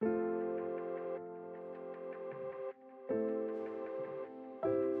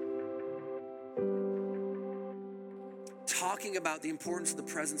talking about the importance of the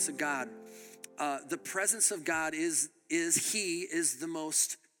presence of God. The presence of God is the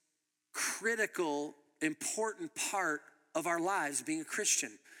most critical, important part of our lives being a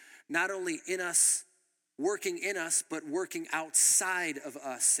Christian. Not only in us, working in us, but working outside of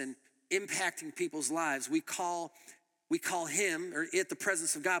us and impacting people's lives. We call him, or it, the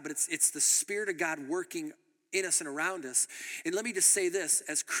presence of God, but it's the Spirit of God working in us and around us. And let me just say this,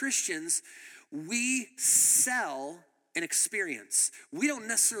 as Christians, we sell an experience. We don't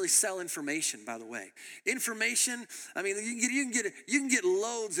necessarily sell information, by the way. Information, I mean, you can get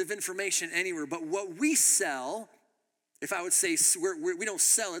loads of information anywhere, but what we sell, if I would say we don't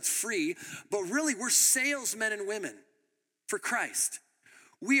sell, it's free, but really we're salesmen and women for Christ.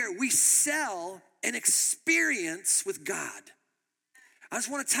 We sell an experience with God. I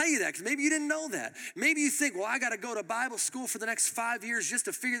just want to tell you that because maybe you didn't know that. Maybe you think, well, I got to go to Bible school for the next 5 years just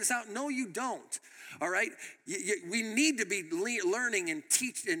to figure this out. No, you don't. All right? We need to be learning and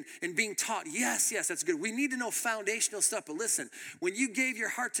teaching and being taught. Yes, that's good. We need to know foundational stuff. But listen, when you gave your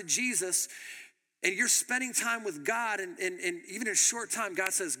heart to Jesus and you're spending time with God and even in a short time,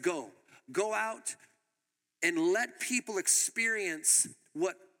 God says, go out and let people experience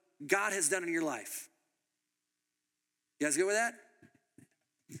what God has done in your life. You guys good with that?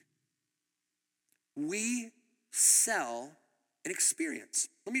 We sell an experience.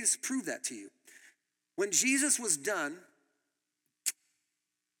 Let me just prove that to you. When Jesus was done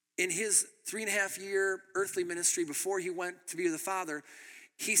in his 3.5-year earthly ministry before he went to be with the Father,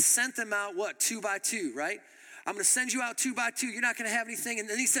 he sent them out, 2 by 2, right? I'm going to send you out 2 by 2. You're not going to have anything. And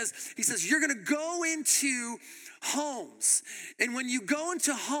then he says, you're going to go into homes. And when you go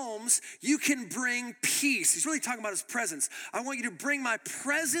into homes, you can bring peace. He's really talking about his presence. I want you to bring my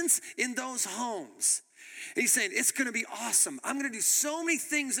presence in those homes. And he's saying, it's going to be awesome. I'm going to do so many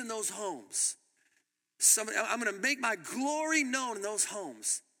things in those homes. I'm going to make my glory known in those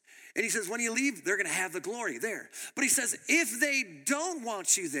homes. And he says, when you leave, they're going to have the glory there. But he says, if they don't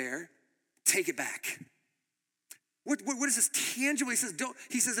want you there, take it back. What is this tangible? He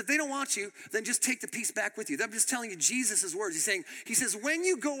says, if they don't want you, then just take the peace back with you. I'm just telling you Jesus' words. He says, when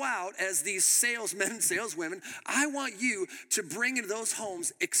you go out as these salesmen and saleswomen, I want you to bring into those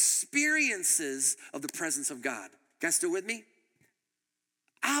homes experiences of the presence of God. You guys still with me?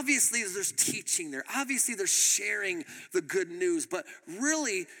 Obviously, there's teaching there. Obviously, there's sharing the good news. But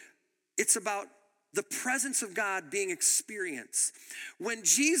really, it's about the presence of God being experienced. When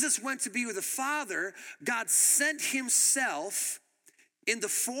Jesus went to be with the Father, God sent himself in the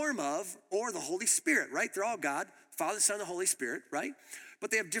form of, or the Holy Spirit, right? They're all God, Father, Son, and the Holy Spirit, right?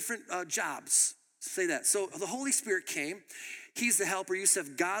 But they have different jobs. Say that. So the Holy Spirit came. He's the helper. You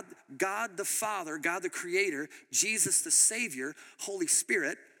said God the Father, God the Creator, Jesus the Savior, Holy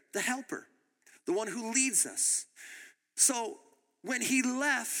Spirit, the helper, the one who leads us. So when he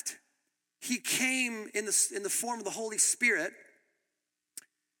left, he came in the form of the Holy Spirit.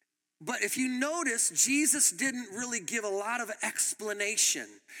 But if you notice, Jesus didn't really give a lot of explanation.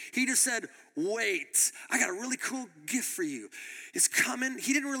 He just said, wait, I got a really cool gift for you. It's coming.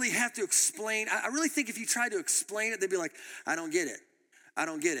 He didn't really have to explain. I really think if you tried to explain it, they'd be like, I don't get it.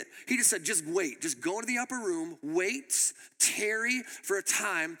 He just said, just wait. Just go into the upper room, wait, tarry for a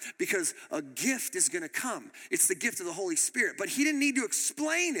time because a gift is going to come. It's the gift of the Holy Spirit. But he didn't need to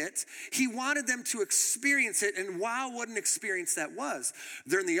explain it. He wanted them to experience it. And wow, what an experience that was.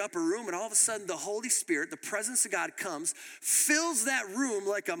 They're in the upper room and all of a sudden the Holy Spirit, the presence of God comes, fills that room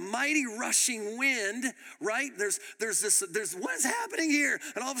like a mighty rushing wind, right? There's what is happening here?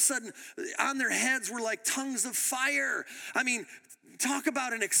 And all of a sudden on their heads were like tongues of fire. I mean, talk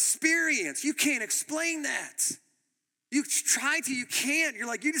about an experience. You can't explain that. You try to, you can't. You're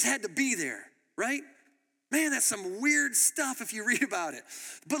like, you just had to be there, right? Man, that's some weird stuff if you read about it.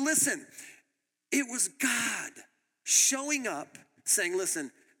 But listen, it was God showing up saying,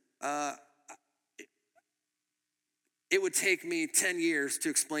 listen, it would take me 10 years to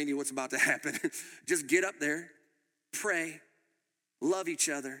explain to you what's about to happen. Just get up there, pray, love each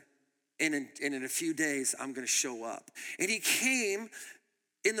other, and in a few days, I'm going to show up. And he came,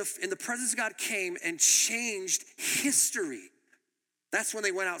 in the presence of God came and changed history. That's when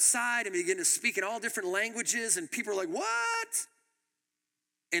they went outside and began to speak in all different languages, and people were like, what?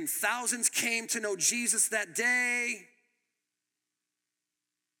 And thousands came to know Jesus that day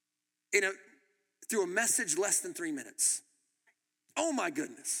through a message less than 3 minutes. Oh my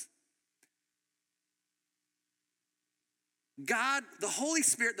goodness. God, the Holy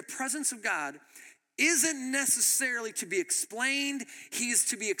Spirit, the presence of God, isn't necessarily to be explained. He is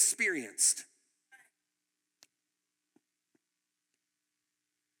to be experienced.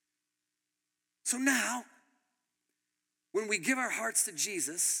 So now, when we give our hearts to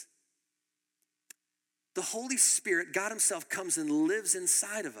Jesus, the Holy Spirit, God himself, comes and lives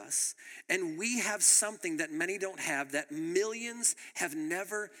inside of us, and we have something that many don't have, that millions have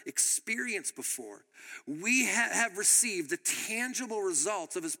never experienced before. We have received the tangible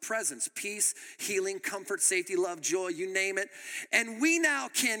results of his presence: peace, healing, comfort, safety, love, joy, you name it. And we now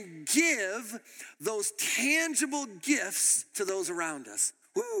can give those tangible gifts to those around us.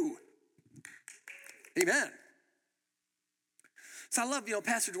 Woo! Amen. So I love,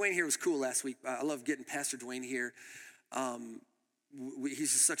 Pastor Dwayne here was cool last week. I love getting Pastor Dwayne here.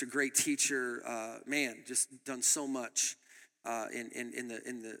 He's just such a great teacher. Man, just done so much in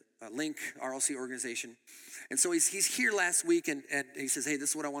the Link RLC organization. And so he's here last week, and he says, hey, this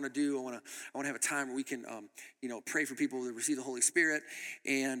is what I want to do. I want to have a time where we can, pray for people to receive the Holy Spirit.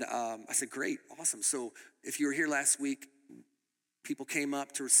 And I said, great, awesome. So if you were here last week, people came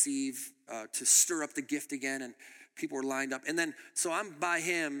up to receive, to stir up the gift again, and people were lined up. And then, so I'm by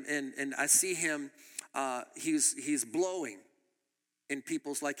him, and I see him, he's blowing. And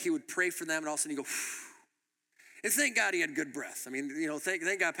people's, like, he would pray for them, and all of a sudden he'd go, phew. And thank God he had good breath. I mean,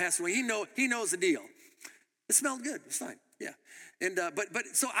 thank God Pastor Dwayne, he knows the deal. It smelled good, it's fine, yeah. And, but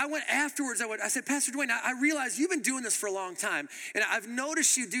so I went afterwards, I said, Pastor Dwayne, I realize you've been doing this for a long time, and I've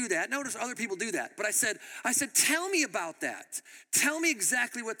noticed you do that, noticed other people do that. But I said, tell me about that. Tell me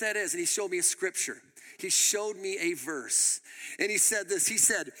exactly what that is. And he showed me a scripture. He showed me a verse, and he said this. He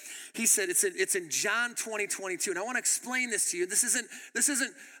said it's in John 20:22, and I want to explain this to you. This isn't.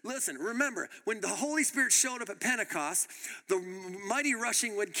 Listen, remember when the Holy Spirit showed up at Pentecost, the mighty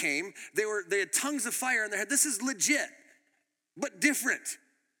rushing wind came. They had tongues of fire in their head. This is legit, but different.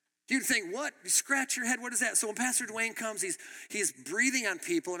 You'd think, what? You scratch your head. What is that? So when Pastor Dwayne comes, he's breathing on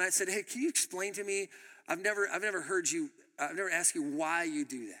people, and I said, hey, can you explain to me? I've never heard you. I've never asked you why you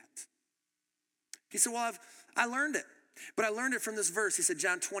do that. He said, well, I learned it. But I learned it from this verse. He said,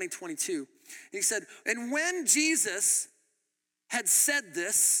 John 20:22. He said, and when Jesus had said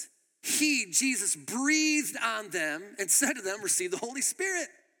this, Jesus breathed on them and said to them, receive the Holy Spirit.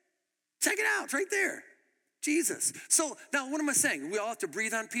 Check it out, it's right there. Jesus. So now what am I saying? We all have to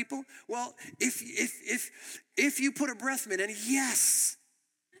breathe on people? Well, if you put a breath mint in, yes.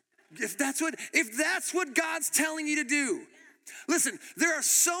 If that's what God's telling you to do. Listen, there are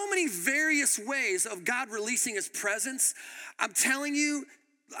so many various ways of God releasing his presence. I'm telling you,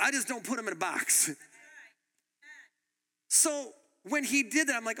 I just don't put him in a box. So when he did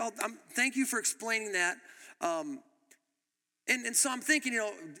that, I'm like, thank you for explaining that. And so I'm thinking,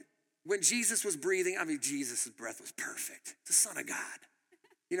 when Jesus was breathing, Jesus' breath was perfect. The Son of God,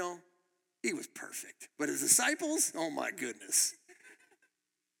 he was perfect. But his disciples, oh my goodness.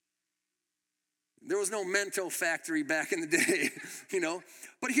 There was no Mento factory back in the day,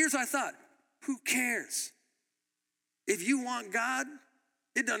 But here's what I thought. Who cares? If you want God,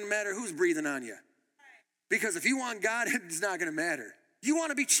 it doesn't matter who's breathing on you. Because if you want God, it's not going to matter. You want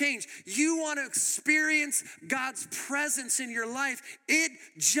to be changed. You want to experience God's presence in your life. It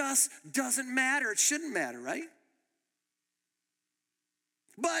just doesn't matter. It shouldn't matter, right?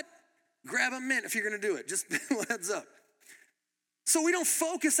 But grab a mint if you're going to do it. Just heads up. So we don't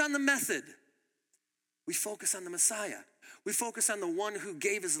focus on the method. We focus on the Messiah. We focus on the one who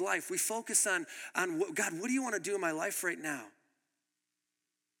gave his life. We focus on God, what do you want to do in my life right now?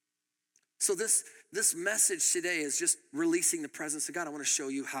 So this message today is just releasing the presence of God. I want to show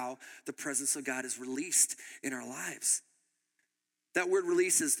you how the presence of God is released in our lives. That word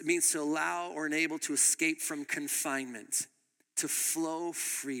release means to allow or enable to escape from confinement, to flow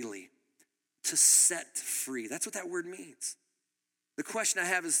freely, to set free. That's what that word means. The question I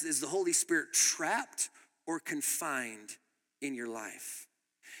have is the Holy Spirit trapped or confined in your life?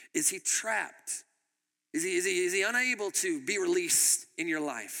 Is he trapped? Is he unable to be released in your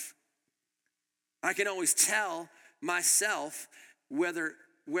life? I can always tell myself whether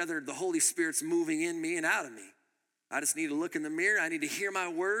the Holy Spirit's moving in me and out of me. I just need to look in the mirror. I need to hear my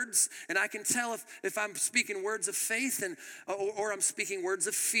words, and I can tell if I'm speaking words of faith or I'm speaking words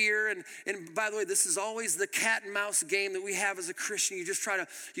of fear. And by the way, this is always the cat and mouse game that we have as a Christian. You just try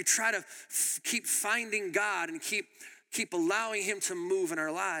to keep finding God and keep allowing him to move in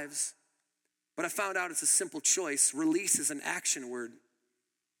our lives. But I found out it's a simple choice. Release is an action word.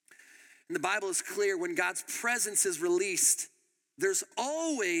 And the Bible is clear. When God's presence is released, there's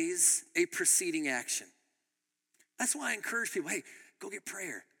always a preceding action. That's why I encourage people, hey, go get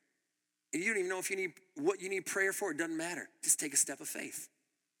prayer. And you don't even know if you need what you need prayer for. It doesn't matter. Just take a step of faith.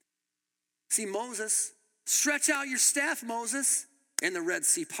 See, Moses, stretch out your staff, Moses, and the Red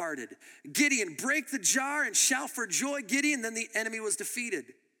Sea parted. Gideon, break the jar and shout for joy. Gideon, then the enemy was defeated.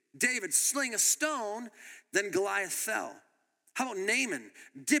 David, sling a stone, then Goliath fell. How about Naaman?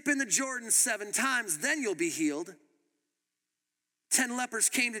 Dip in the Jordan 7 times, then you'll be healed. 10 lepers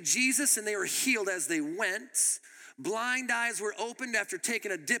came to Jesus and they were healed as they went. Blind eyes were opened after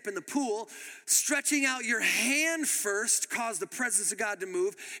taking a dip in the pool. Stretching out your hand first caused the presence of God to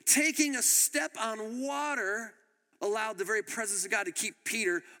move. Taking a step on water allowed the very presence of God to keep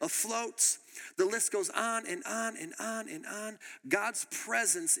Peter afloat. The list goes on and on and on and on. God's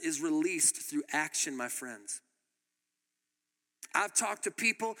presence is released through action, my friends. I've talked to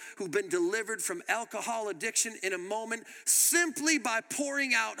people who've been delivered from alcohol addiction in a moment simply by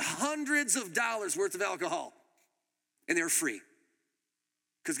pouring out hundreds of dollars worth of alcohol. And they were free.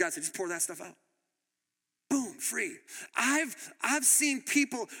 Because God said, just pour that stuff out. Boom, free. I've seen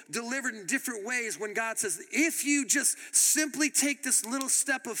people delivered in different ways when God says, if you just simply take this little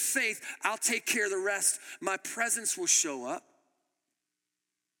step of faith, I'll take care of the rest. My presence will show up.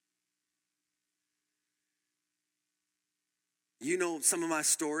 You know some of my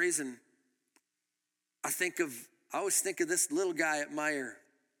stories, and I always think of this little guy at Meijer.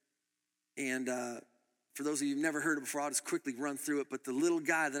 And for those of you who've never heard it before, I'll just quickly run through it. But the little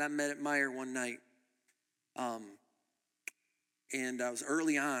guy that I met at Meijer one night, and I was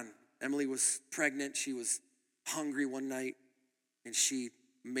early on. Emily was pregnant. She was hungry one night, and she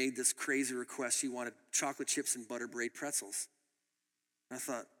made this crazy request. She wanted chocolate chips and butter braid pretzels. And I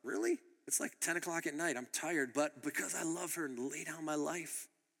thought, really? It's like 10 o'clock at night. I'm tired, but because I love her and lay down my life.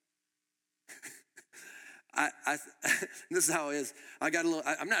 This is how it is.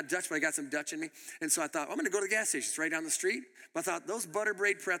 I'm not Dutch, but I got some Dutch in me. And so I thought, I'm going to go to the gas station. It's right down the street. But I thought, those butter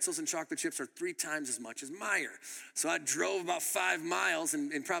braid pretzels and chocolate chips are 3 times as much as Meijer. So I drove about 5 miles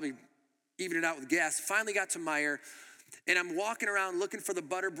and probably evened it out with gas. Finally got to Meijer. And I'm walking around looking for the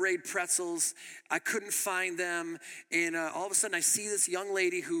butter braid pretzels. I couldn't find them. And all of a sudden I see this young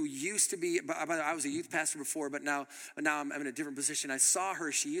lady who used to be, I was a youth pastor before, but now I'm in a different position. I saw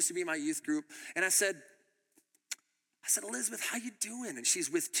her. She used to be in my youth group. And I said, Elizabeth, how you doing? And she's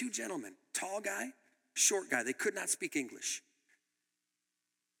with 2 gentlemen, tall guy, short guy. They could not speak English.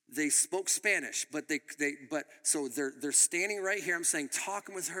 They spoke Spanish, but so they're standing right here. I'm saying,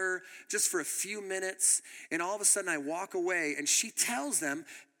 talking with her just for a few minutes. And all of a sudden I walk away and she tells them,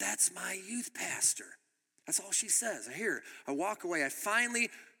 that's my youth pastor. That's all she says. I walk away. I finally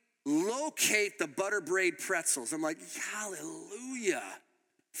locate the butter braid pretzels. I'm like, hallelujah.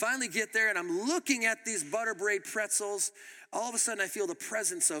 Finally get there and I'm looking at these butter braid pretzels. All of a sudden I feel the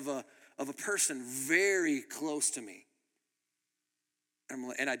presence of a person very close to me.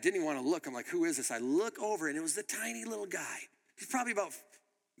 And I didn't even want to look. I'm like, who is this? I look over and it was the tiny little guy. He's probably about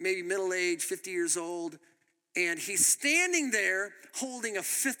maybe middle-aged, 50 years old. And he's standing there holding a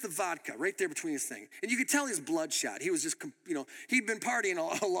fifth of vodka right there between his thing. And you could tell he was bloodshot. He was just, he'd been partying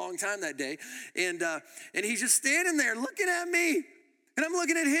a long time that day. And he's just standing there looking at me. And I'm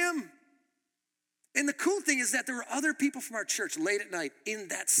looking at him. And the cool thing is that there were other people from our church late at night in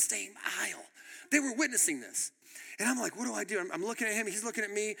that same aisle. They were witnessing this. And I'm like, what do I do? I'm looking at him, he's looking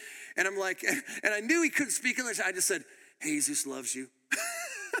at me, and I'm like, and I knew he couldn't speak English. I just said, Jesus loves you.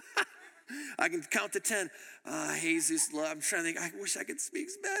 I can count to 10. Jesus I'm trying to think, I wish I could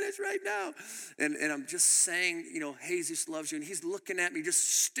speak Spanish right now. And I'm just saying, Jesus loves you. And he's looking at me,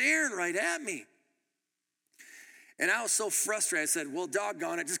 just staring right at me. And I was so frustrated. I said, well,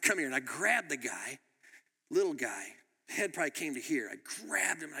 doggone it, just come here. And I grabbed the guy, little guy. Head probably came to here. I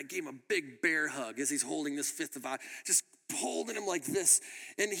grabbed him and I gave him a big bear hug as he's holding this fifth of vodka, just holding him like this.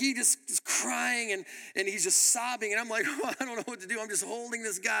 And he just is crying and he's just sobbing. And I'm like, I don't know what to do. I'm just holding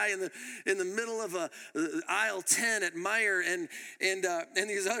this guy in the middle of aisle 10 at Meijer. And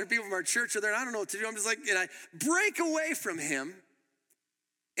these other people from our church are there. And I don't know what to do. I'm just like, and I break away from him.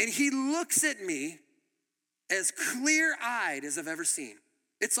 And he looks at me as clear-eyed as I've ever seen.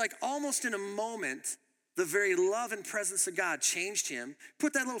 It's like almost in a moment, the very love and presence of God changed him,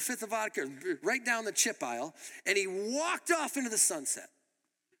 put that little fifth of vodka right down the chip aisle, and he walked off into the sunset.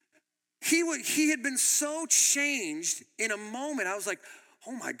 He had been so changed in a moment. I was like,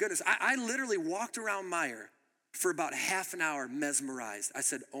 oh my goodness. I literally walked around Meijer for about half an hour mesmerized. I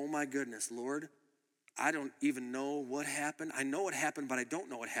said, oh my goodness, Lord, I don't even know what happened. I know what happened, but I don't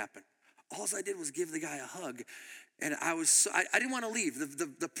know what happened. All I did was give the guy a hug. And I didn't want to leave.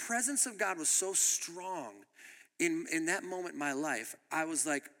 The presence of God was so strong in that moment in my life. I was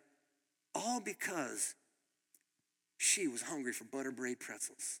like, all because she was hungry for butter braid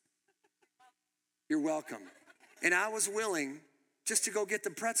pretzels. You're welcome. And I was willing just to go get the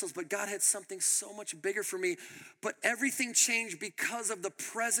pretzels, but God had something so much bigger for me. But everything changed because of the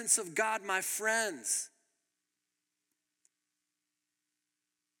presence of God, my friends.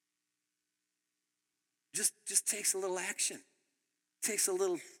 Just takes a little action. It takes a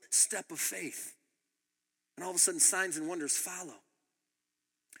little step of faith. And all of a sudden, signs and wonders follow.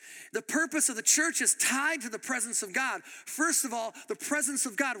 The purpose of the church is tied to the presence of God. First of all, the presence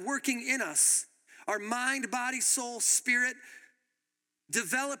of God working in us. Our mind, body, soul, spirit,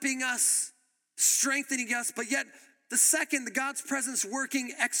 developing us, strengthening us. But yet, the second, the God's presence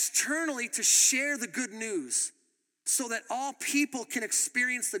working externally to share the good news so that all people can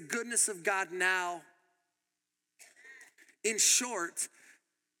experience the goodness of God now. In short,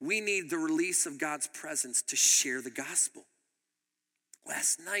 we need the release of God's presence to share the gospel.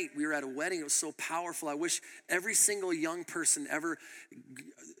 Last night, we were at a wedding. It was so powerful. I wish every single young person ever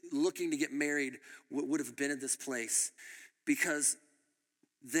looking to get married would have been at this place, because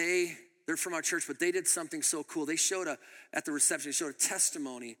they're from our church, but they did something so cool. They showed at the reception, they showed a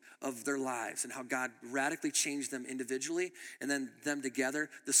testimony of their lives and how God radically changed them individually, and then them together,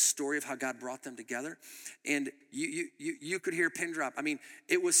 the story of how God brought them together. And you could hear a pin drop. I mean,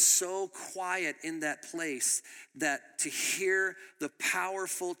 it was so quiet in that place that to hear the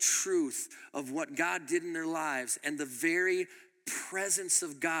powerful truth of what God did in their lives and the very presence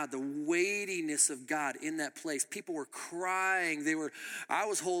of God, the weightiness of God in that place. People were crying. I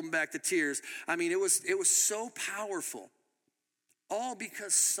was holding back the tears. I mean, it was so powerful. All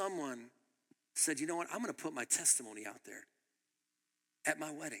because someone said, you know what, I'm going to put my testimony out there at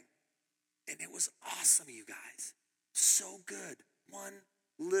my wedding. And it was awesome, you guys. So good. One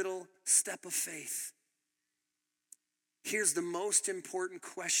little step of faith. Here's the most important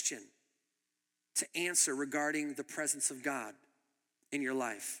question to answer regarding the presence of God in your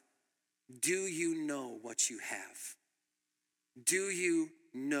life. Do you know what you have? Do you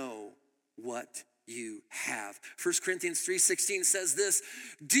know what you have? 1 Corinthians 3:16 says this: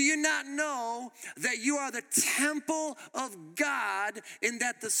 do you not know that you are the temple of God, and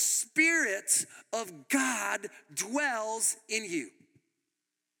that the Spirit of God dwells in you?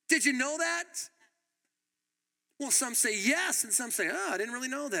 Did you know that? Well, some say yes, and some say, oh, I didn't really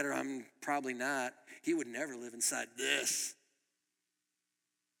know that, or I'm probably not. He would never live inside this.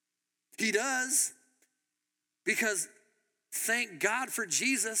 He does, because thank God for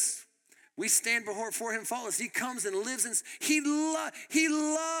Jesus. We stand before him faultless. He comes and lives in. He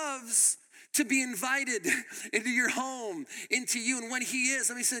loves to be invited into your home, into you. And when he is,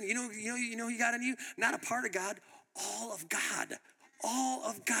 let me say, you know he got in you? Not a part of God, all of God. All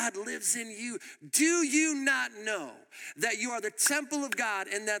of God lives in you. Do you not know that you are the temple of God,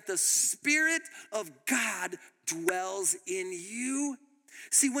 and that the Spirit of God dwells in you?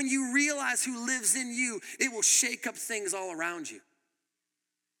 See, when you realize who lives in you, it will shake up things all around you.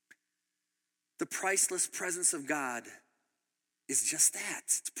 The priceless presence of God is just that.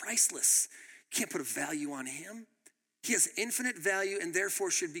 It's priceless. You can't put a value on him. He has infinite value and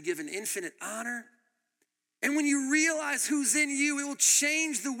therefore should be given infinite honor. And when you realize who's in you, it will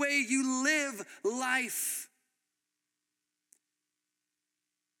change the way you live life.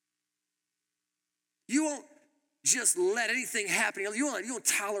 You won't just let anything happen. You won't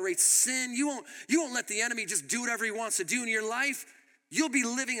tolerate sin. You won't let the enemy just do whatever he wants to do in your life. You'll be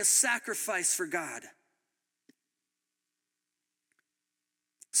living a sacrifice for God.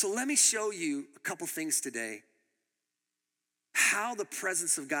 So let me show you a couple things today. How the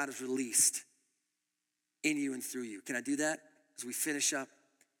presence of God is released in you and through you. Can I do that as we finish up?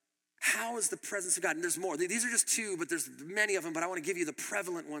 How is the presence of God? And there's more. These are just two, but there's many of them, but I want to give you the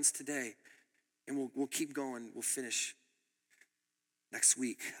prevalent ones today. And we'll keep going. We'll finish next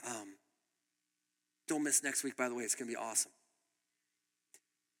week. Don't miss next week, by the way. It's going to be awesome.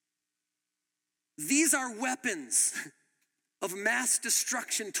 These are weapons of mass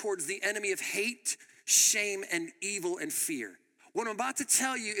destruction towards the enemy of hate, shame, and evil and fear. What I'm about to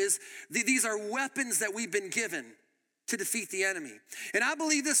tell you is these are weapons that we've been given to defeat the enemy. And I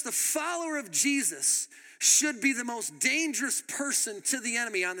believe this: the follower of Jesus should be the most dangerous person to the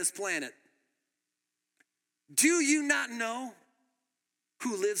enemy on this planet. Do you not know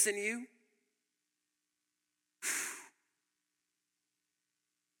who lives in you?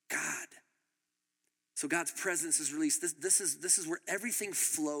 God. So God's presence is released. This is where everything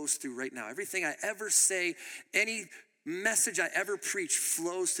flows through right now. Everything I ever say, any message I ever preach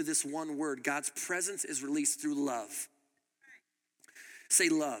flows to this one word. God's presence is released through love. Say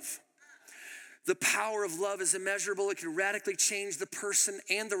love. The power of love is immeasurable. It can radically change the person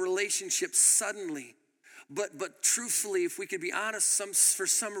and the relationship suddenly. But truthfully, if we could be honest, for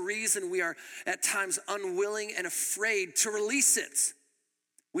some reason we are at times unwilling and afraid to release it.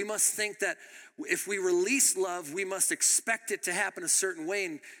 We must think that if we release love, we must expect it to happen a certain way.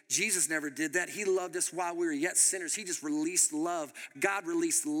 And Jesus never did that. He loved us while we were yet sinners. He just released love. God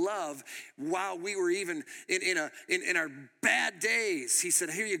released love while we were even in our bad days. He said,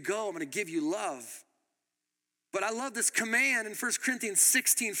 here you go, I'm going to give you love. But I love this command in 1 Corinthians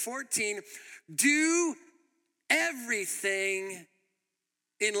 16:14, do everything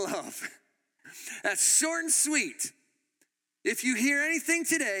in love. That's short and sweet. If you hear anything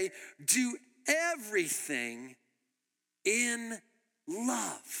today, do everything in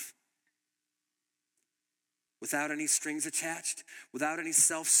love. Without any strings attached, without any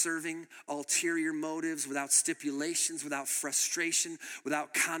self-serving, ulterior motives, without stipulations, without frustration,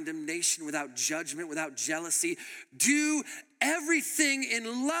 without condemnation, without judgment, without jealousy. Do everything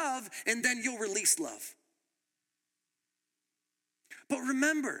in love, and then you'll release love. But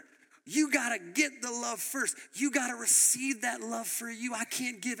remember, you got to get the love first. You got to receive that love for you. I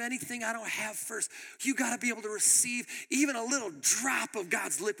can't give anything I don't have first. You got to be able to receive. Even a little drop of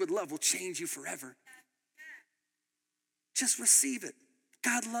God's liquid love will change you forever. Just receive it.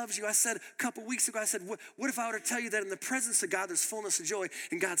 God loves you. I said a couple weeks ago, I said, what if I were to tell you that in the presence of God, there's fullness of joy,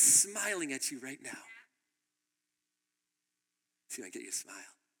 and God's smiling at you right now? See if I can get you to smile.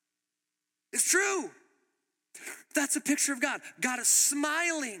 It's true. That's a picture of God. God is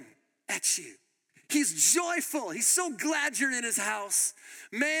smiling at you. He's joyful. He's so glad you're in his house.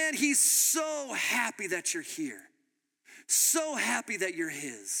 Man, he's so happy that you're here. So happy that you're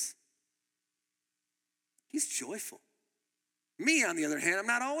his. He's joyful. Me, on the other hand, I'm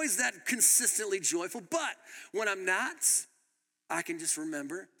not always that consistently joyful, but when I'm not, I can just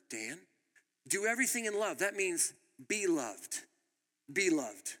remember, Dan, do everything in love. That means be loved. Be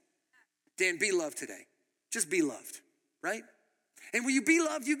loved. Dan, be loved today. Just be loved, right? And when you be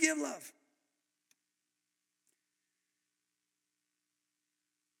loved, you give love.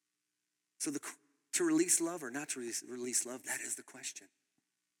 So to release love or not to release love, that is the question.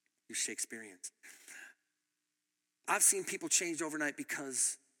 You're Shakespearean. I've seen people change overnight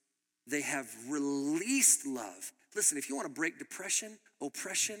because they have released love. Listen, if you want to break depression,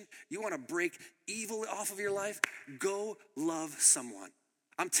 oppression, you want to break evil off of your life, go love someone.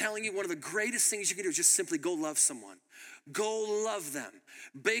 I'm telling you, one of the greatest things you can do is just simply go love someone. Go love them.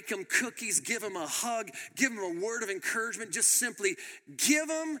 Bake them cookies, give them a hug, give them a word of encouragement. Just simply give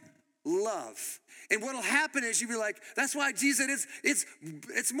them love. And what'll happen is you'll be like, that's why Jesus said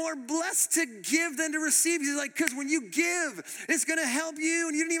it's more blessed to give than to receive. He's like, because when you give, it's going to help you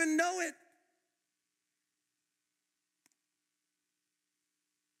and you didn't even know it.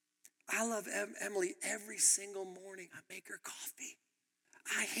 I love Emily every single morning. I make her coffee.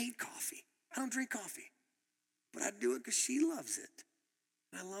 I hate coffee. I don't drink coffee. But I do it because she loves it.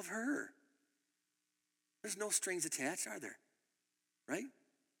 And I love her. There's no strings attached, are there? Right?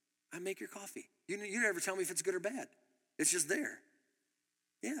 I make your coffee. You never tell me if it's good or bad. It's just there.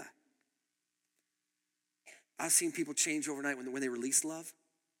 Yeah. I've seen people change overnight when they release love.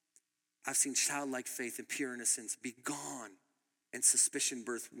 I've seen childlike faith and pure innocence be gone and suspicion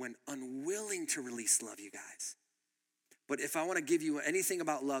birth when unwilling to release love, you guys. But if I want to give you anything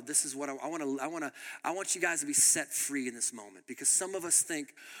about love, this is what I want you guys to be set free in this moment. Because some of us think,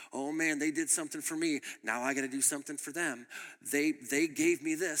 oh man, they did something for me. Now I got to do something for them. They gave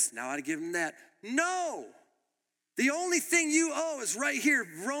me this. Now I got to give them that. No. The only thing you owe is right here,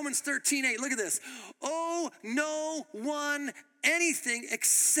 Romans 13:8. Look at this. Owe no one anything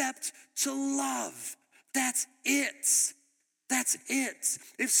except to love. That's it. That's it.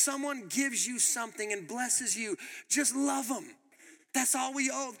 If someone gives you something and blesses you, just love them. That's all we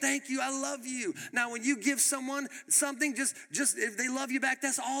owe. Thank you. I love you. Now, when you give someone something, just if they love you back,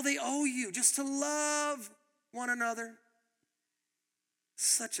 that's all they owe you, just to love one another.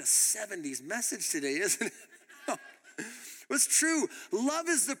 Such a 70s message today, isn't it? It's true. Love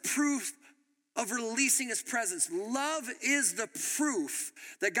is the proof of releasing his presence. Love is the proof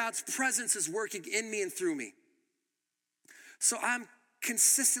that God's presence is working in me and through me. So I'm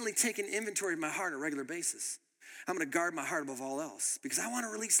consistently taking inventory of my heart on a regular basis. I'm going to guard my heart above all else because I want to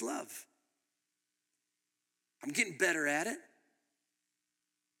release love. I'm getting better at it.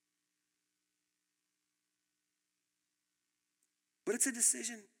 But it's a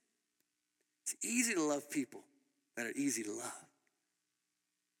decision. It's easy to love people that are easy to love.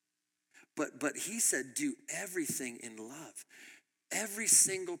 But he said, do everything in love. Every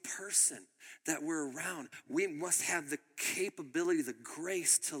single person that we're around, we must have the capability, the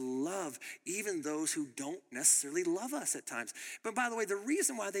grace to love even those who don't necessarily love us at times. But by the way, the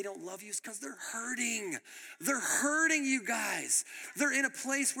reason why they don't love you is because they're hurting. They're hurting, you guys. They're in a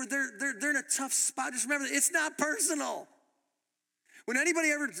place where they're in a tough spot. Just remember that it's not personal. When anybody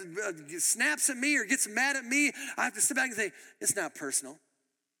ever snaps at me or gets mad at me, I have to sit back and say, it's not personal.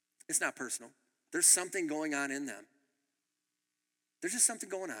 It's not personal. There's something going on in them. There's just something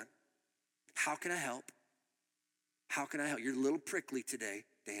going on. How can I help? How can I help? You're a little prickly today,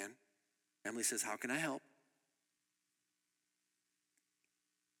 Dan. Emily says, how can I help?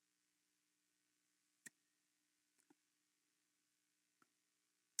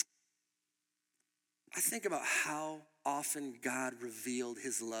 I think about how often God revealed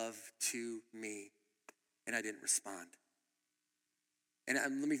his love to me, and I didn't respond. And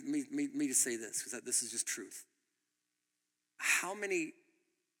let me just say this, because this is just truth. How many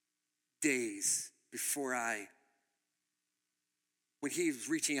days before when he was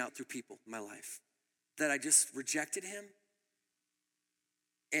reaching out through people in my life, that I just rejected him?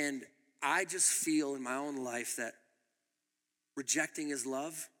 And I just feel in my own life that rejecting his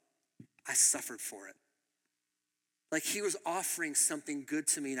love, I suffered for it. Like he was offering something good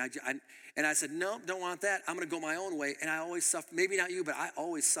to me, and I said, no, don't want that. I'm going to go my own way. And I always suffered, maybe not you, but I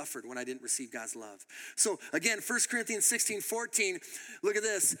always suffered when I didn't receive God's love. So again, 1 Corinthians 16:14, look at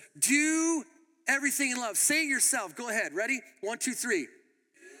this. Do everything in love. Say it yourself. Go ahead. Ready? 1, 2, 3.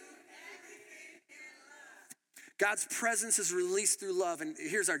 God's presence is released through love. And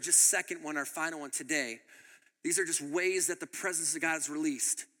here's our just second one, our final one today. These are just ways that the presence of God is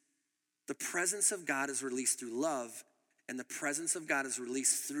released. The presence of God is released through love, and the presence of God is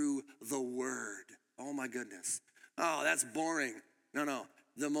released through the word. Oh my goodness. Oh, that's boring. No.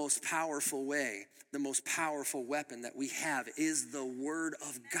 The most powerful way, the most powerful weapon that we have is the word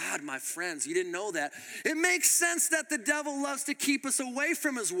of God, my friends. You didn't know that. It makes sense that the devil loves to keep us away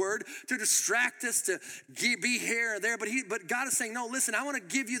from his word, to distract us, to be here or there. But God is saying, no, listen, I want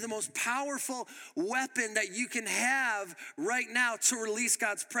to give you the most powerful weapon that you can have right now to release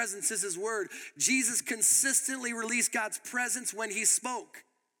God's presence is his word. Jesus consistently released God's presence when he spoke.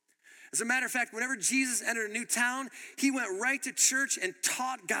 As a matter of fact, whenever Jesus entered a new town, he went right to church and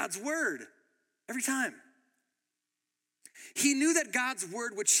taught God's word every time. He knew that God's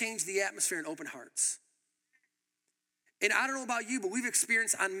word would change the atmosphere and open hearts. And I don't know about you, but we've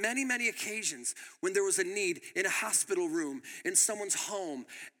experienced on many, many occasions when there was a need in a hospital room, in someone's home,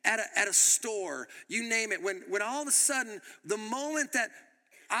 at a store, you name it. When all of a sudden, the moment that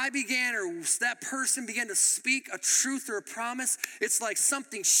I began, or that person began to speak a truth or a promise, it's like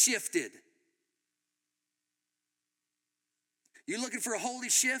something shifted. You looking for a holy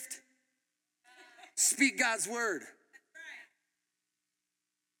shift? Speak God's word.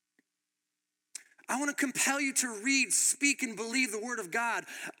 I want to compel you to read, speak, and believe the word of God.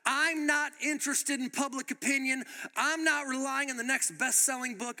 I'm not interested in public opinion. I'm not relying on the next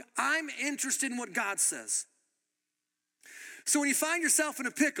best-selling book. I'm interested in what God says. So when you find yourself in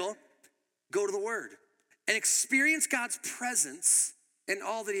a pickle, go to the word and experience God's presence and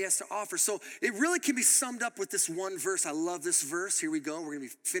all that he has to offer. So it really can be summed up with this one verse. I love this verse. Here we go. We're going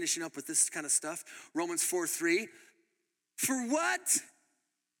to be finishing up with this kind of stuff. Romans 4:3. For what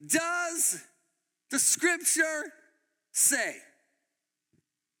does the scripture say?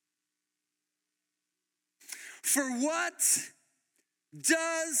 For what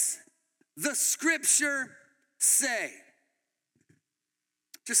does the scripture say?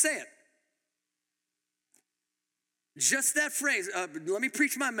 Just say it. Just that phrase. Let me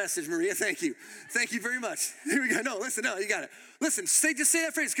preach my message, Maria. Thank you. Thank you very much. Here we go. No, you got it. Listen, just say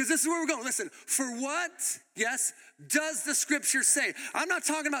that phrase, because this is where we're going. Listen, for what, yes, does the scripture say? I'm not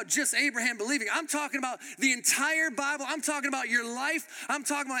talking about just Abraham believing. I'm talking about the entire Bible. I'm talking about your life. I'm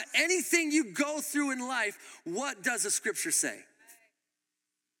talking about anything you go through in life. What does the scripture say?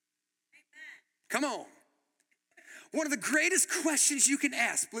 Come on. One of the greatest questions you can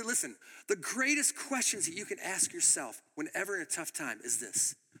ask, listen, the greatest questions that you can ask yourself whenever in a tough time is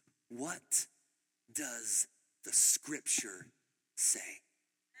this: what does the scripture say?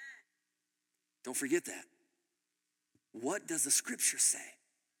 Don't forget that. What does the scripture say?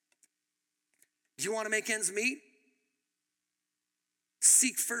 Do you want to make ends meet?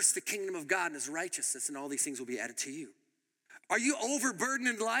 Seek first the kingdom of God and his righteousness, and all these things will be added to you. Are you overburdened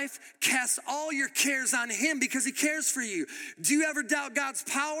in life? Cast all your cares on him because he cares for you. Do you ever doubt God's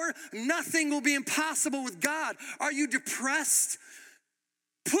power? Nothing will be impossible with God. Are you depressed?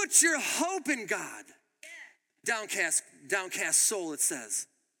 Put your hope in God. Downcast soul, it says.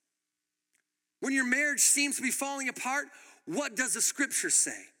 When your marriage seems to be falling apart, what does the scripture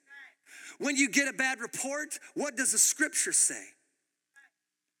say? When you get a bad report, what does the scripture say?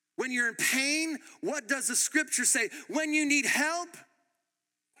 When you're in pain, what does the scripture say? When you need help?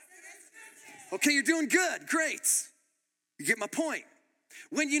 Okay, you're doing good. Great. You get my point.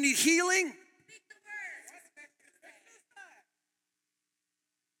 When you need healing?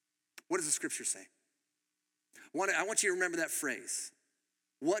 What does the scripture say? I want you to remember that phrase.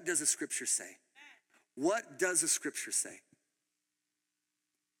 What does the scripture say? What does the scripture say?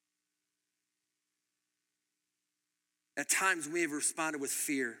 At times we may have responded with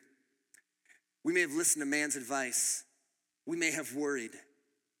fear. We may have listened to man's advice. We may have worried.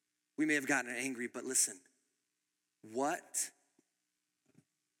 We may have gotten angry, but listen. What?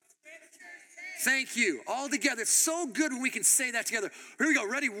 Thank you. All together. It's so good when we can say that together. Here we go.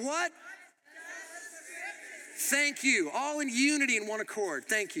 Ready? What? Thank you. All in unity in one accord.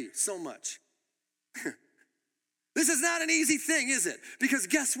 Thank you so much. This is not an easy thing, is it? Because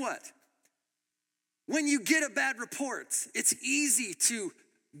guess what? When you get a bad report, it's easy to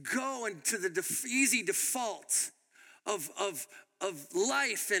go into the easy default of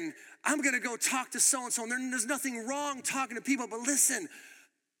life, and I'm going to go talk to so-and-so, and there's nothing wrong talking to people, but listen,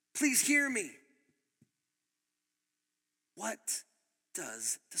 please hear me. What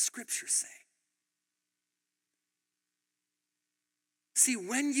does the scripture say? See,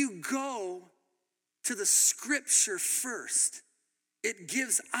 when you go to the scripture first, it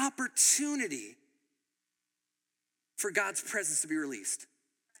gives opportunity for God's presence to be released.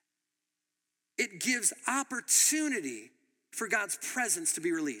 It gives opportunity for God's presence to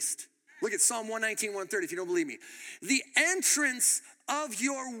be released. Look at Psalm 119, 130 if you don't believe me. The entrance of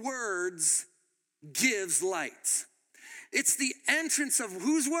your words gives light. It's the entrance of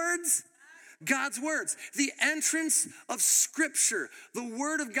whose words? God's words. The entrance of scripture, the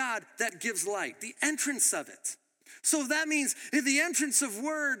word of God that gives light. The entrance of it. So that means if the entrance of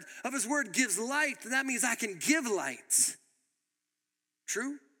his word gives light, that means I can give light. True?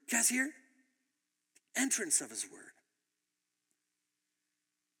 You guys hear? Entrance of his word.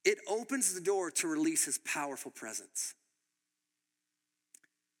 It opens the door to release his powerful presence.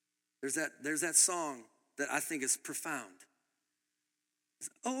 There's that song that I think is profound. It's,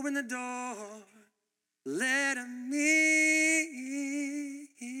 open the door, let him in.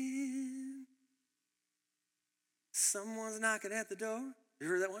 Someone's knocking at the door. You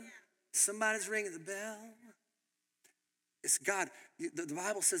heard that one? Somebody's ringing the bell. It's God. The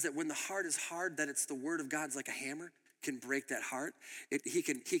Bible says that when the heart is hard, that it's the word of God's like a hammer, can break that heart. He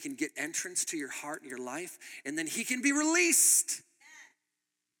can get entrance to your heart and your life, and then he can be released.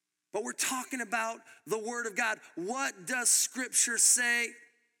 But we're talking about the word of God. What does scripture say?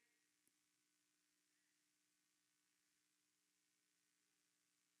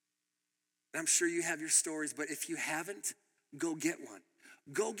 I'm sure you have your stories, but if you haven't, go get one.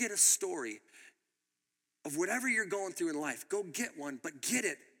 Go get a story of whatever you're going through in life. Go get one, but get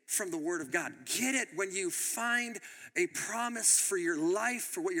it from the word of God. Get it when you find a promise for your life,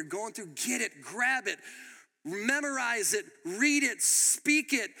 for what you're going through. Get it, grab it, memorize it, read it,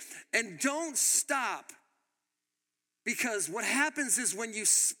 speak it, and don't stop. Because what happens is when you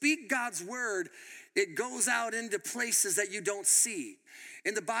speak God's word, it goes out into places that you don't see.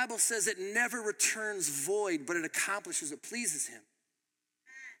 And the Bible says it never returns void, but it accomplishes what pleases him.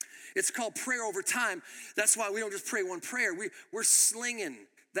 It's called prayer over time. That's why we don't just pray one prayer. We're slinging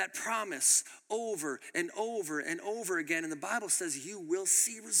that promise over and over and over again. And the Bible says you will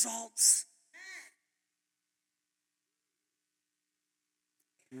see results.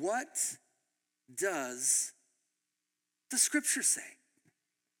 What does the scripture say?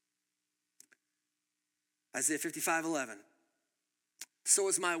 Isaiah 55:11. So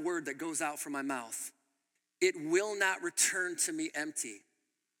is my word that goes out from my mouth. It will not return to me empty,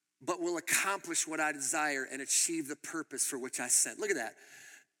 but will accomplish what I desire and achieve the purpose for which I sent. Look at that.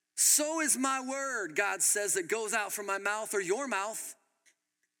 So is my word, God says, that goes out from my mouth or your mouth.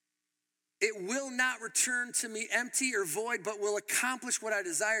 It will not return to me empty or void, but will accomplish what I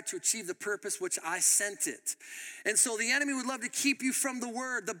desire to achieve the purpose which I sent it. And so the enemy would love to keep you from the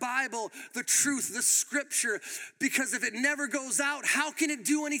word, the Bible, the truth, the scripture, because if it never goes out, how can it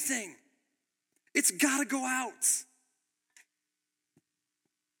do anything? It's got to go out.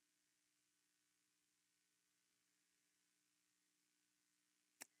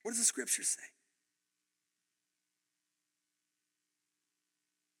 What does the scripture say?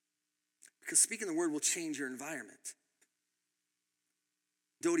 Because speaking the word will change your environment.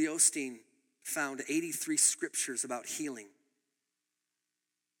 Dodie Osteen found 83 scriptures about healing.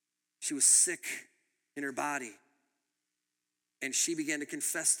 She was sick in her body, and she began to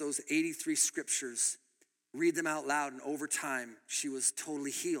confess those 83 scriptures, read them out loud, and over time, she was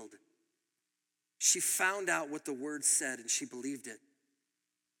totally healed. She found out what the word said, and she believed it.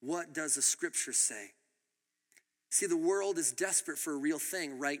 What does the scripture say? See, the world is desperate for a real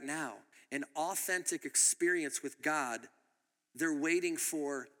thing right now. An authentic experience with God. They're waiting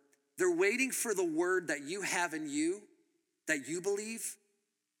for the word that you have in you, that you believe,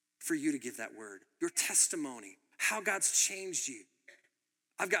 for you to give that word, your testimony, how God's changed you.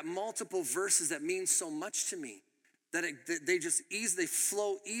 I've got multiple verses that mean so much to me that they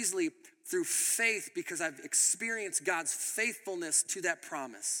flow easily through faith because I've experienced God's faithfulness to that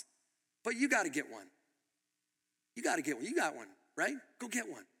promise. But you got to get one. You got to get one. You got one, right? Go get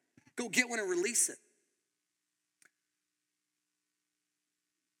one. Go get one and release it.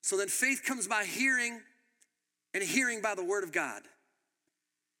 So then faith comes by hearing, and hearing by the word of God.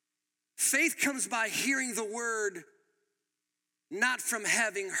 Faith comes by hearing the word, not from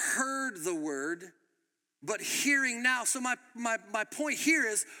having heard the word, but hearing now. So my point here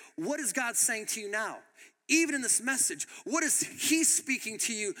is, what is God saying to you now? Even in this message, what is he speaking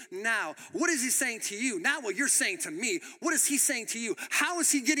to you now? What is he saying to you? Not what you're saying to me. What is he saying to you? How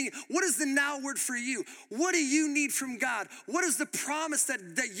is he getting it? What is the now word for you? What do you need from God? What is the promise that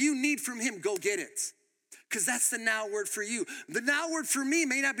you need from him? Go get it. Because that's the now word for you. The now word for me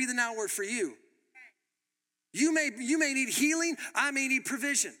may not be the now word for you. You may need healing. I may need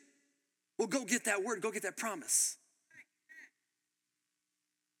provision. Well, go get that word. Go get that promise.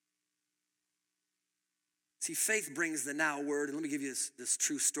 See, faith brings the now word. And let me give you this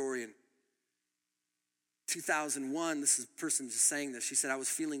true story. In 2001, this is a person just saying this. She said, I was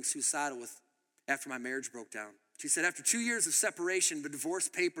feeling suicidal after my marriage broke down. She said, after 2 years of separation, the divorce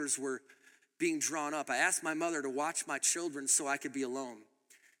papers were being drawn up. I asked my mother to watch my children so I could be alone.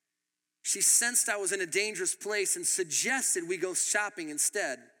 She sensed I was in a dangerous place and suggested we go shopping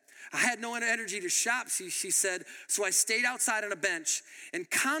instead. I had no energy to shop, she said, so I stayed outside on a bench and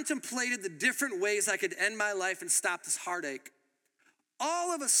contemplated the different ways I could end my life and stop this heartache.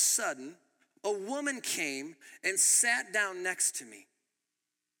 All of a sudden, a woman came and sat down next to me.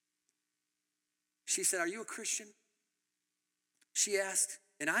 She said, "Are you a Christian?" She asked,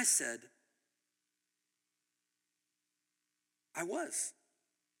 and I said, I was.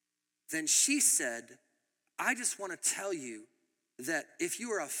 Then she said, I just want to tell you that if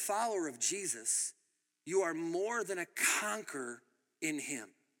you are a follower of Jesus, you are more than a conqueror in him.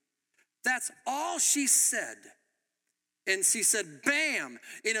 That's all she said. And she said, bam,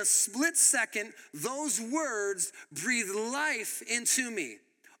 in a split second, those words breathed life into me.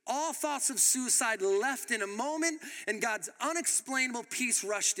 All thoughts of suicide left in a moment, and God's unexplainable peace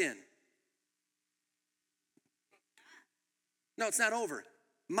rushed in. No, it's not over.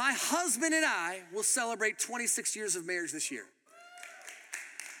 My husband and I will celebrate 26 years of marriage this year.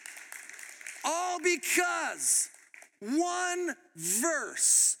 All because one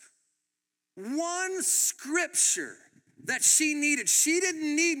verse, one scripture that she needed. She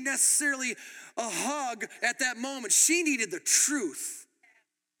didn't need necessarily a hug at that moment. She needed the truth,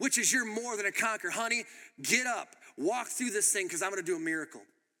 which is you're more than a conqueror. Honey, get up, walk through this thing because I'm going to do a miracle.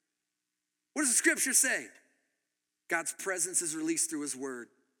 What does the scripture say? God's presence is released through his word.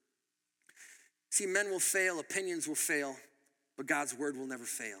 See, men will fail, opinions will fail, but God's word will never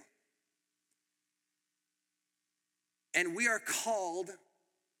fail. And we are called,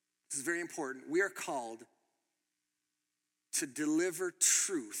 this is very important, we are called to deliver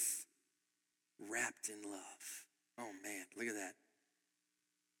truth wrapped in love. Oh man, look at that.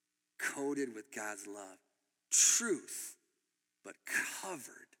 Coated with God's love. Truth, but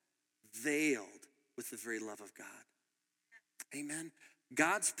covered, veiled with the very love of God. Amen.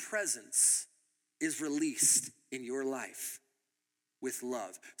 God's presence is released in your life with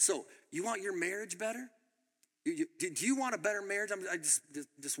love. So, you want your marriage better? Do you want a better marriage?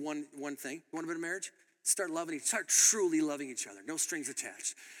 Just one thing. You want a better marriage? Start truly loving each other. No strings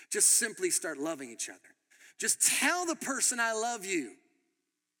attached. Just simply start loving each other. Just tell the person I love you.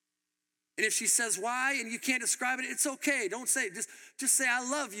 And if she says why and you can't describe it, it's okay. Don't say it. Just say I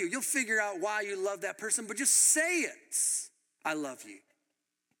love you. You'll figure out why you love that person, but just say it. I love you.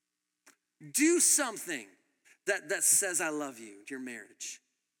 Do something that says I love you in your marriage.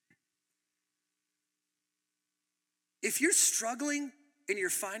 If you're struggling in your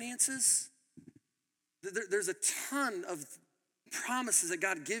finances, there's a ton of promises that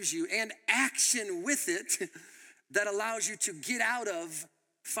God gives you and action with it that allows you to get out of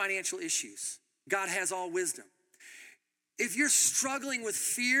financial issues. God has all wisdom. If you're struggling with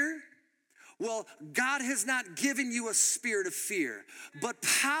fear, well, God has not given you a spirit of fear, but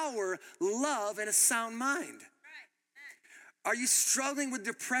power, love, and a sound mind. Are you struggling with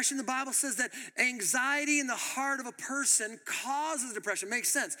depression? The Bible says that anxiety in the heart of a person causes depression. Makes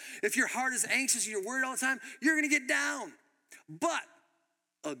sense. If your heart is anxious and you're worried all the time, you're going to get down. But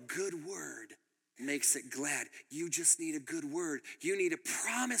a good word makes it glad. You just need a good word. You need a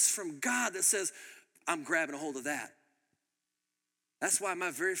promise from God that says, I'm grabbing a hold of that. That's why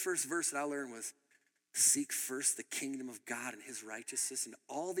my very first verse that I learned was, Seek first the kingdom of God and his righteousness, and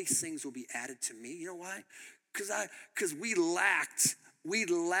all these things will be added to me. You know why? Because we lacked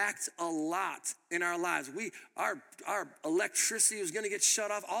a lot in our lives. Our electricity was going to get shut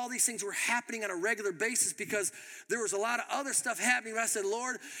off. All these things were happening on a regular basis because there was a lot of other stuff happening. But I said,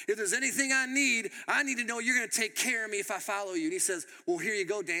 Lord, if there's anything I need to know you're going to take care of me if I follow you. And he says, well, here you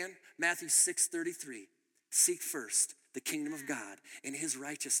go, Dan. Matthew 6:33. Seek first the kingdom of God and his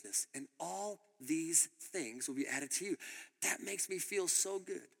righteousness, and all these things will be added to you. That makes me feel so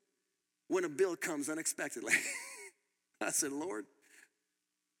good when a bill comes unexpectedly. I said, Lord,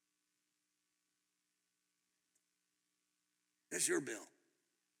 that's your bill,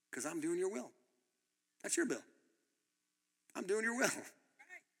 because I'm doing your will. That's your bill. I'm doing your will.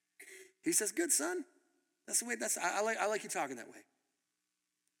 He says, good, son. That's the way, I like you talking that way.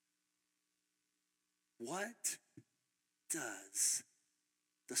 What does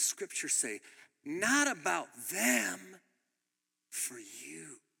the scripture say? Not about them, for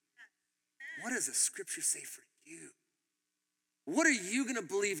you. What does the scripture say for you? What are you going to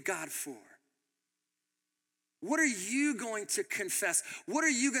believe God for? What are you going to confess? What are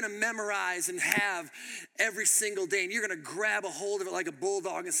you going to memorize and have every single day? And you're going to grab a hold of it like a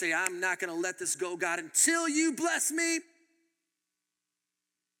bulldog and say, I'm not going to let this go, God, until you bless me.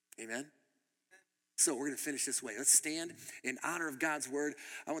 Amen. So we're going to finish this way. Let's stand in honor of God's word.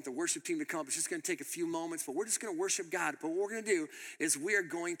 I want the worship team to come up. It's just going to take a few moments, but we're just going to worship God. But what we're going to do is we are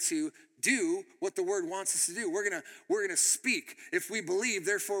going to do what the word wants us to do. We're going to speak. If we believe,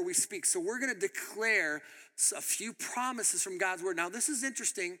 therefore we speak. So we're going to declare a few promises from God's word. Now, this is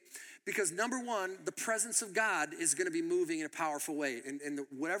interesting because, number one, the presence of God is going to be moving in a powerful way, in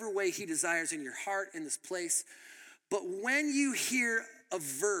whatever way he desires in your heart, in this place. But when you hear a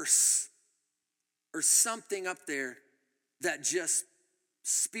verse or something up there that just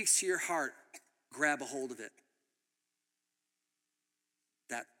speaks to your heart, grab a hold of it.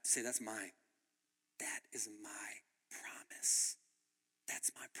 That's mine. That is my promise.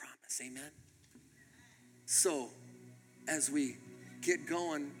 That's my promise. Amen. So, as we get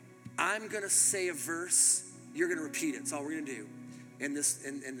going, I'm going to say a verse. You're going to repeat it. That's all we're going to do. And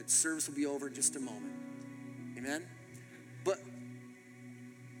the service will be over in just a moment. Amen. But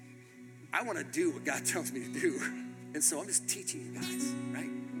I want to do what God tells me to do. And so I'm just teaching you guys, right?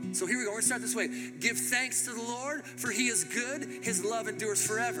 So here we go. We're going to start this way. Give thanks to the Lord, for he is good. His love endures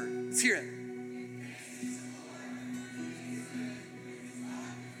forever. Let's hear it.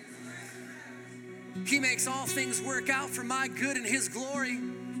 He makes all things work out for my good and his glory.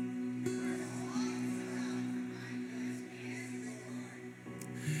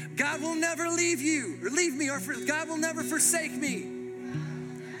 God will never leave you or leave me, or God will never forsake me.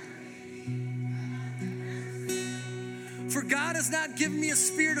 For God has not given me a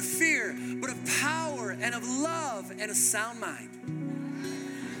spirit of fear, but of power and of love and a sound mind.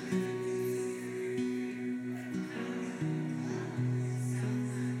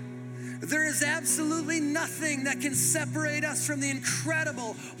 There is absolutely nothing that can separate us from the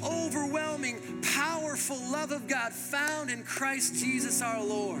incredible, overwhelming, powerful love of God found in Christ Jesus our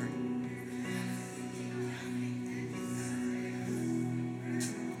Lord.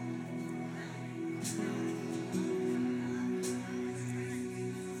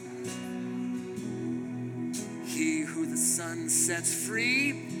 He who the Son sets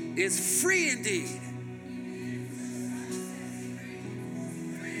free is free indeed.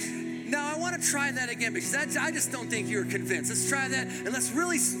 Now I want to try that again because I just don't think you're convinced. Let's try that and let's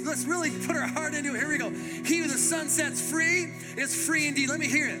really put our heart into it. Here we go. He who the Son sets free is free indeed. Let me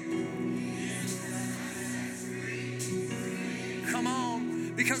hear it. Come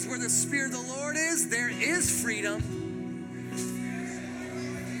on, because where the Spirit of the Lord is, there is freedom.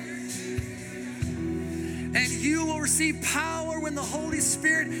 And you will receive power when the Holy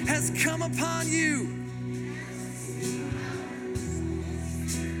Spirit has come upon you.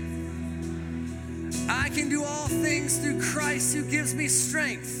 I can do all things through Christ who gives me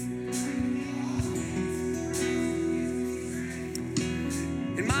strength.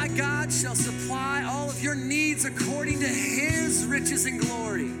 And my God shall supply all of your needs according to his riches and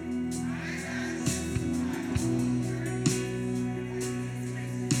glory.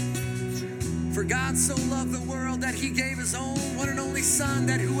 For God so loved the world that he gave his own one and only Son,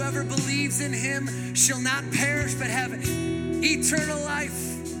 that whoever believes in him shall not perish but have eternal life.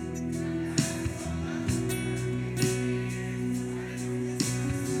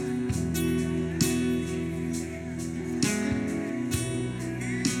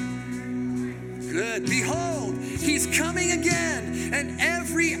 Good. Behold, he's coming again, and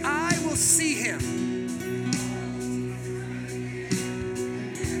every eye will see him.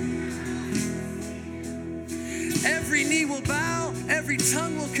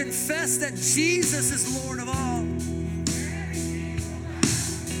 Jesus is Lord of all.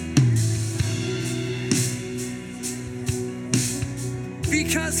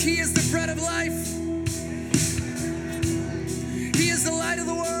 Because he is the bread of life. He is the light of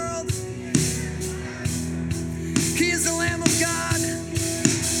the world. He is the Lamb of God.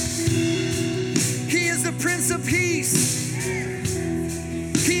 He is the Prince of Peace.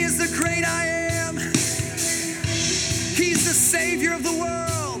 He is the great I am. He's the Savior of the world.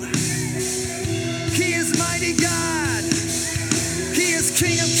 He is mighty God. He is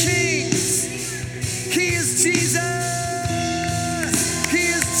King of Kings. He is Jesus. He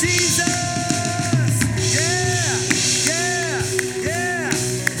is Jesus. Yeah, yeah, yeah.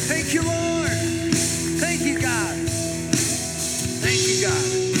 Thank you, Lord. Thank you, God. Thank you, God.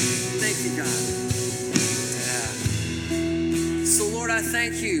 Thank you, God. Yeah. So, Lord, I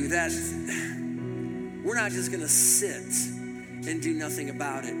thank you that we're not just going to sit and do nothing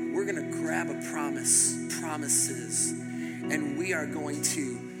about it. We're going to grab a promises, and we are going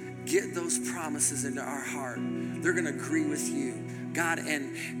to get those promises into our heart. They're going to agree with you, God,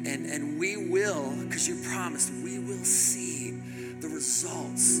 and we will, because you promised, we will see the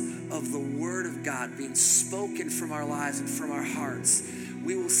results of the word of God being spoken from our lives and from our hearts.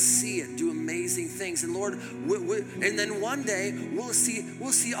 We will see it do amazing things. And Lord, and then one day we'll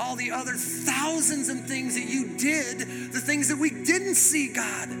see all the other thousands of things that you did, the things that we didn't see,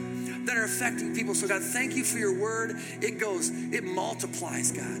 God, that are affecting people. So God, thank you for your word. It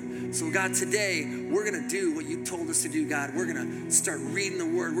multiplies, God. So God, today we're going to do what you told us to do, God. We're going to start reading the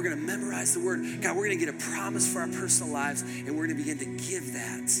word. We're going to memorize the word. God, we're going to get a promise for our personal lives, and we're going to begin to give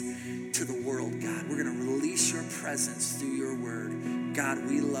that to the world, God. We're going to release your presence through your word. God,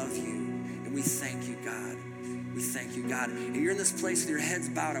 we love you, and we thank you, God. We thank you, God. And you're in this place with your heads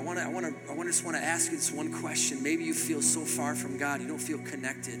bowed. I just want to ask you this one question. Maybe you feel so far from God, you don't feel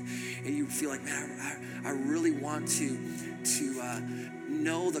connected, and you feel like, man, I really want to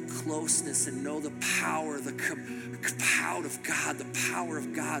know the closeness and know the power, the power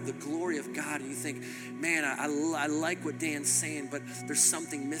of God, the glory of God. And you think, man, I like what Dan's saying, but there's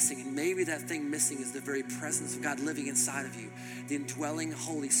something missing. And maybe that thing missing is the very presence of God living inside of you, the indwelling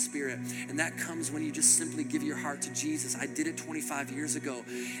Holy Spirit. And that comes when you just simply give your heart to Jesus. I did it 25 years ago.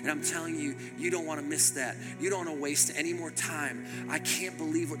 And I'm telling you, you don't want to miss that. You don't want to waste any more time. I can't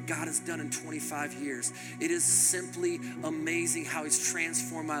believe what God has done in 25 years. It is simply amazing how he's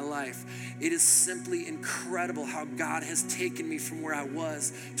transformed my life. It is simply incredible how God has taken me from where I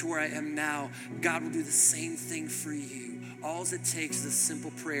was to where I am now. God will do the same thing for you. All it takes is a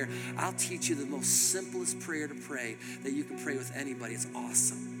simple prayer. I'll teach you the most simplest prayer to pray that you can pray with anybody. It's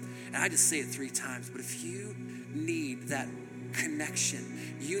awesome. And I just say it 3 times, but if you need that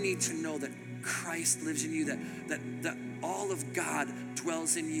connection, you need to know that Christ lives in you, that all of God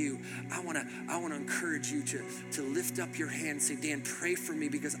dwells in you. I want to encourage you to lift up your hand and say, Dan, pray for me,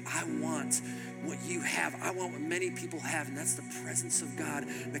 because I want what you have. I want what many people have, and that's the presence of God.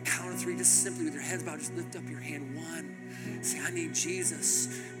 And the count of 3, just simply with your heads bowed, just lift up your hand. 1, say, I need Jesus.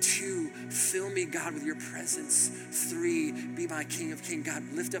 2, fill me, God, with your presence. 3, be my King of Kings. God,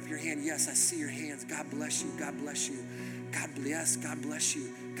 lift up your hand. Yes, I see your hands. God bless you. God bless you. God bless. God bless you.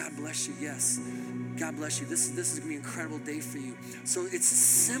 God bless you. Yes. God bless you. This is going to be an incredible day for you. So it's a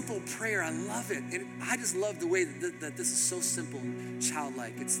simple prayer. I love it. And I just love the way that this is so simple and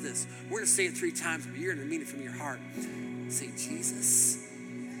childlike. It's this. We're going to say it 3 times, but you're going to mean it from your heart. Say, Jesus,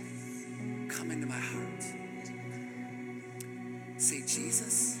 come into my heart. Say,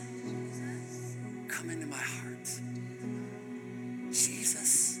 Jesus, come into my heart.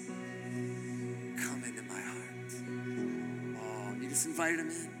 Jesus, come into my heart. Oh, you just invited him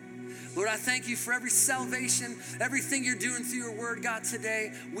in. Lord, I thank you for every salvation, everything you're doing through your word, God,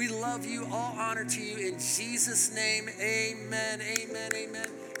 today. We love you. All honor to you. In Jesus' name, amen, amen, amen.